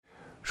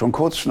Schon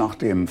kurz nach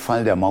dem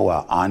Fall der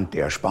Mauer ahnt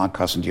der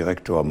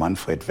Sparkassendirektor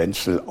Manfred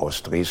Wenzel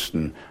aus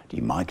Dresden, die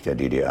Mark der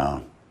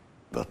DDR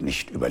wird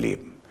nicht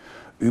überleben.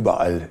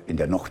 Überall in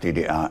der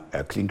Noch-DDR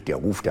erklingt der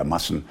Ruf der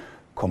Massen: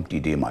 Kommt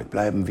die D-Mark,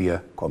 bleiben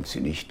wir, kommt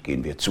sie nicht,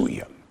 gehen wir zu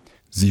ihr.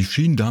 Sie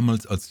schien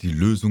damals als die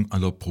Lösung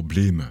aller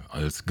Probleme,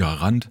 als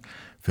Garant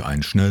für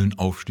einen schnellen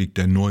Aufstieg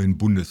der neuen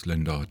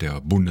Bundesländer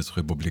der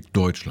Bundesrepublik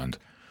Deutschland,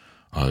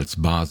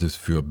 als Basis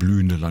für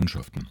blühende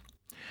Landschaften.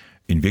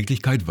 In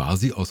Wirklichkeit war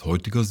sie aus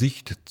heutiger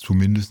Sicht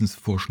zumindest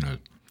vorschnell.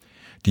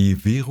 Die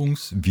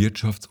Währungs-,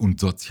 Wirtschafts-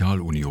 und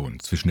Sozialunion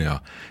zwischen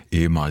der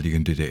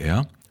ehemaligen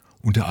DDR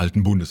und der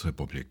alten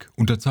Bundesrepublik.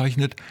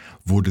 Unterzeichnet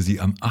wurde sie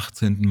am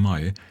 18.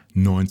 Mai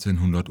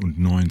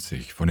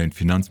 1990 von den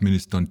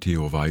Finanzministern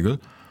Theo Weigel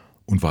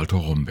und Walter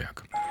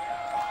Romberg.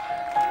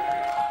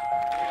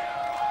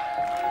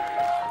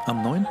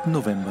 Am 9.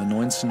 November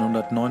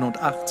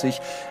 1989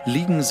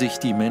 liegen sich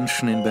die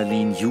Menschen in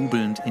Berlin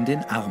jubelnd in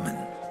den Armen.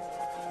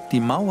 Die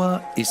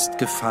Mauer ist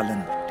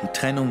gefallen, die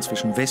Trennung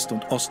zwischen West-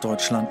 und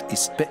Ostdeutschland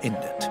ist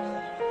beendet.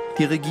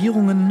 Die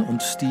Regierungen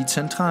und die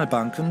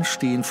Zentralbanken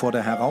stehen vor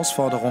der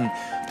Herausforderung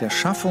der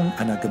Schaffung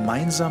einer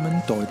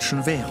gemeinsamen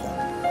deutschen Währung.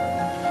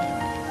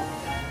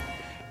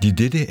 Die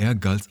DDR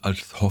galt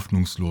als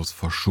hoffnungslos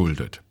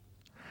verschuldet.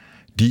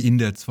 Die in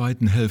der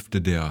zweiten Hälfte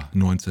der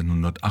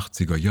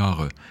 1980er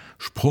Jahre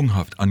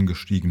sprunghaft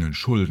angestiegenen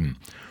Schulden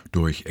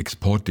durch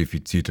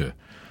Exportdefizite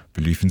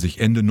beliefen sich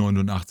Ende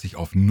 89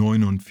 auf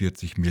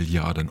 49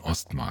 Milliarden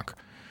Ostmark.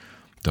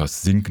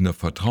 Das sinkende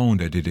Vertrauen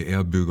der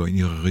DDR-Bürger in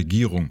ihre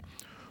Regierung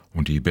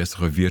und die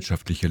bessere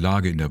wirtschaftliche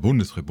Lage in der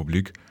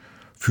Bundesrepublik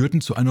führten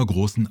zu einer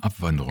großen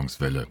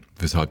Abwanderungswelle,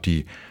 weshalb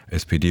die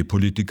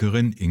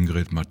SPD-Politikerin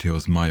Ingrid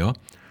Matthäus-Maier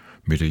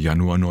Mitte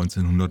Januar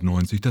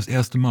 1990 das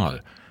erste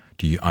Mal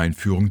die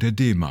Einführung der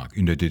D-Mark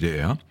in der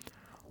DDR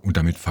und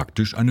damit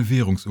faktisch eine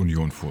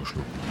Währungsunion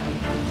vorschlug.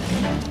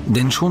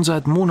 Denn schon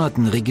seit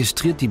Monaten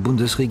registriert die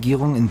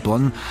Bundesregierung in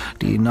Bonn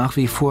die nach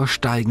wie vor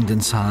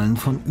steigenden Zahlen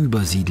von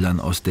Übersiedlern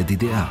aus der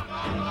DDR.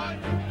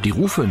 Die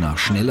Rufe nach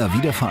schneller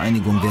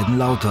Wiedervereinigung werden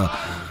lauter.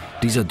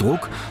 Dieser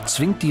Druck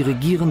zwingt die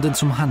Regierenden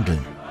zum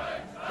Handeln.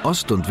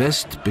 Ost und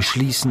West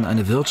beschließen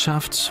eine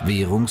Wirtschafts-,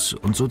 Währungs-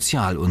 und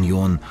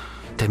Sozialunion.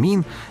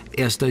 Termin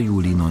 1.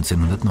 Juli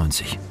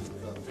 1990.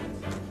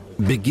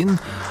 Beginn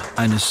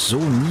eines so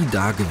nie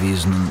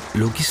dagewesenen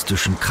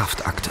logistischen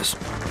Kraftaktes.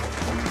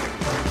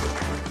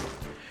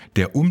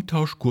 Der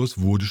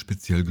Umtauschkurs wurde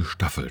speziell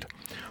gestaffelt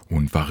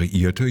und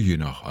variierte je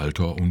nach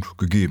Alter und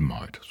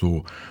Gegebenheit.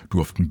 So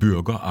durften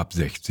Bürger ab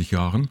 60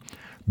 Jahren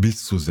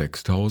bis zu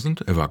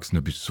 6.000,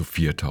 Erwachsene bis zu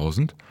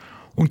 4.000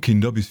 und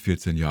Kinder bis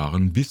 14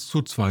 Jahren bis zu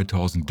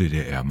 2.000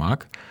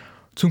 DDR-Mark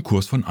zum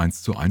Kurs von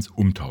 1:1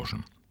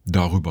 umtauschen.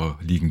 Darüber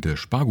liegende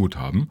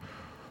Sparguthaben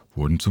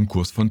wurden zum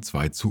Kurs von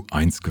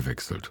 2:1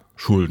 gewechselt.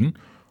 Schulden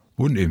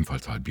wurden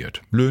ebenfalls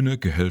halbiert. Löhne,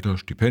 Gehälter,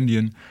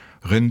 Stipendien,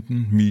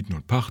 Renten, Mieten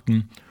und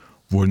Pachten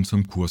wurden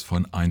zum Kurs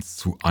von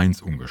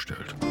 1:1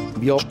 umgestellt.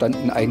 Wir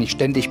standen eigentlich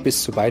ständig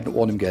bis zu beiden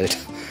Ohren im Geld.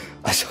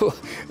 Also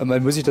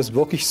man muss sich das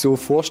wirklich so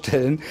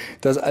vorstellen,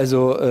 dass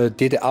also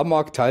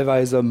DDR-Mark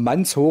teilweise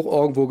mannshoch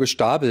irgendwo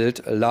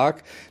gestapelt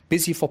lag,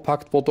 bis sie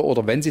verpackt wurde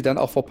oder wenn sie dann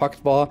auch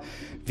verpackt war,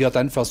 wir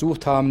dann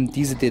versucht haben,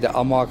 diese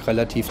DDR-Mark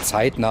relativ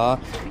zeitnah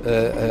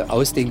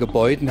aus den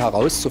Gebäuden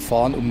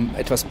herauszufahren, um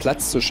etwas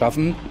Platz zu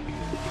schaffen.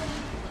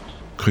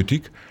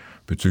 Kritik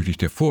bezüglich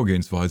der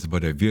Vorgehensweise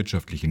bei der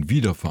wirtschaftlichen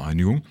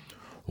Wiedervereinigung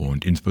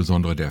und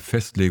insbesondere der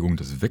Festlegung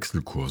des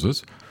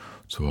Wechselkurses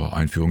zur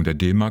Einführung der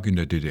D-Mark in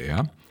der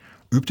DDR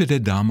übte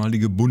der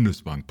damalige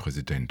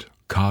Bundesbankpräsident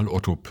Karl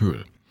Otto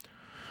Pöhl.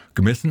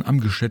 Gemessen am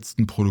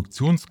geschätzten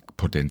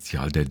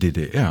Produktionspotenzial der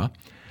DDR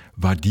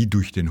war die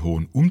durch den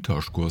hohen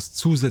Umtauschkurs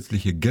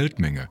zusätzliche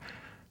Geldmenge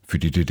für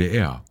die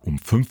DDR um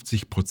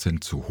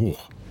 50% zu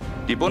hoch.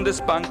 Die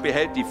Bundesbank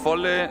behält die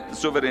volle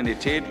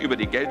Souveränität über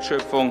die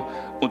Geldschöpfung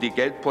und die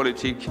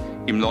Geldpolitik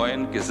im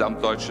neuen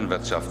gesamtdeutschen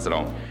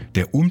Wirtschaftsraum.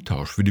 Der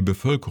Umtausch für die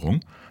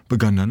Bevölkerung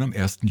begann dann am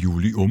 1.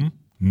 Juli um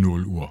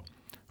 0 Uhr.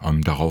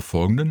 Am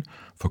darauffolgenden,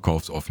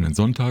 verkaufsoffenen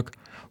Sonntag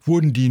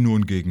wurden die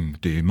nun gegen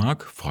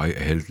D-Mark frei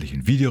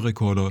erhältlichen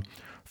Videorekorder,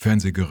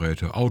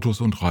 Fernsehgeräte, Autos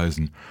und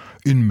Reisen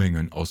in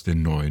Mengen aus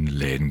den neuen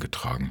Läden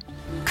getragen.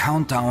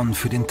 Countdown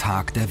für den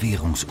Tag der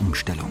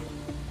Währungsumstellung.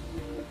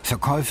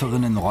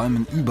 Verkäuferinnen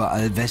räumen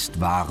überall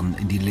Westwaren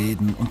in die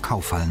Läden und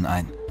Kaufhallen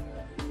ein.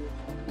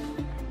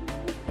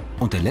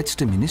 Und der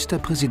letzte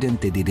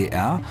Ministerpräsident der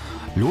DDR,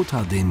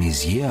 Lothar de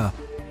Maizière,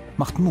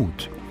 macht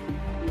Mut.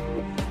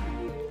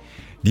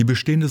 Die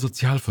bestehende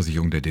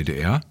Sozialversicherung der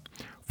DDR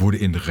wurde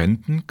in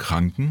Renten-,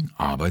 Kranken-,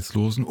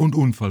 Arbeitslosen- und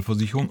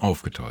Unfallversicherung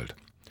aufgeteilt.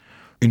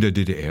 In der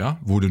DDR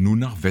wurde nun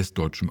nach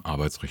westdeutschem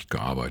Arbeitsrecht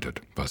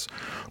gearbeitet, was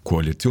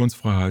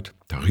Koalitionsfreiheit,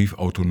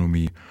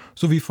 Tarifautonomie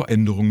sowie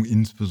Veränderungen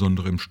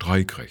insbesondere im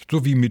Streikrecht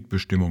sowie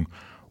Mitbestimmung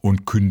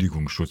und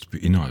Kündigungsschutz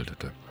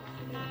beinhaltete.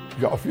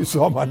 Ja, wie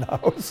sah man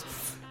aus?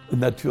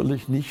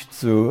 Natürlich nicht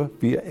so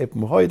wie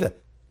eben heute.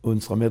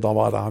 Unsere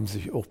Mitarbeiter haben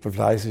sich auch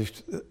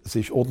befleißigt,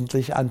 sich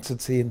ordentlich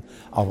anzuziehen.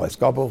 Aber es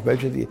gab auch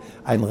welche, die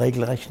einen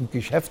regelrechten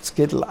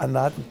Geschäftskittel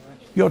anhatten.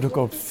 Ja, da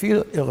gab es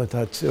viel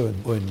Irritation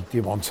und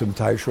die waren zum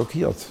Teil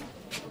schockiert.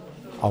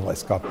 Aber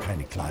es gab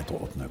keine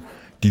Kleiderordnung.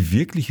 Die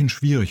wirklichen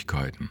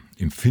Schwierigkeiten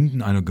im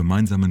Finden einer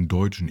gemeinsamen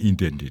deutschen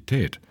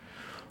Identität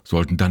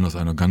sollten dann aus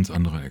einer ganz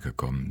anderen Ecke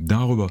kommen.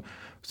 Darüber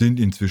sind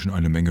inzwischen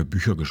eine Menge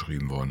Bücher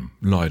geschrieben worden.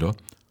 Leider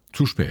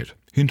zu spät.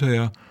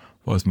 Hinterher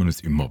weiß man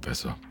es immer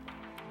besser.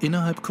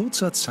 Innerhalb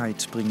kurzer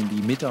Zeit bringen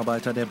die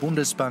Mitarbeiter der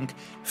Bundesbank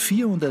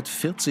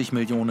 440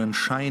 Millionen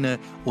Scheine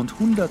und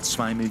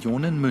 102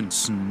 Millionen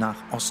Münzen nach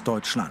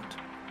Ostdeutschland.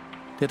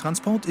 Der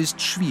Transport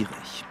ist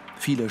schwierig.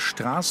 Viele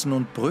Straßen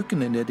und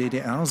Brücken in der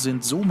DDR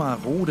sind so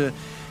marode,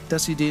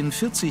 dass sie den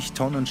 40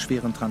 Tonnen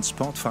schweren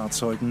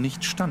Transportfahrzeugen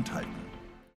nicht standhalten.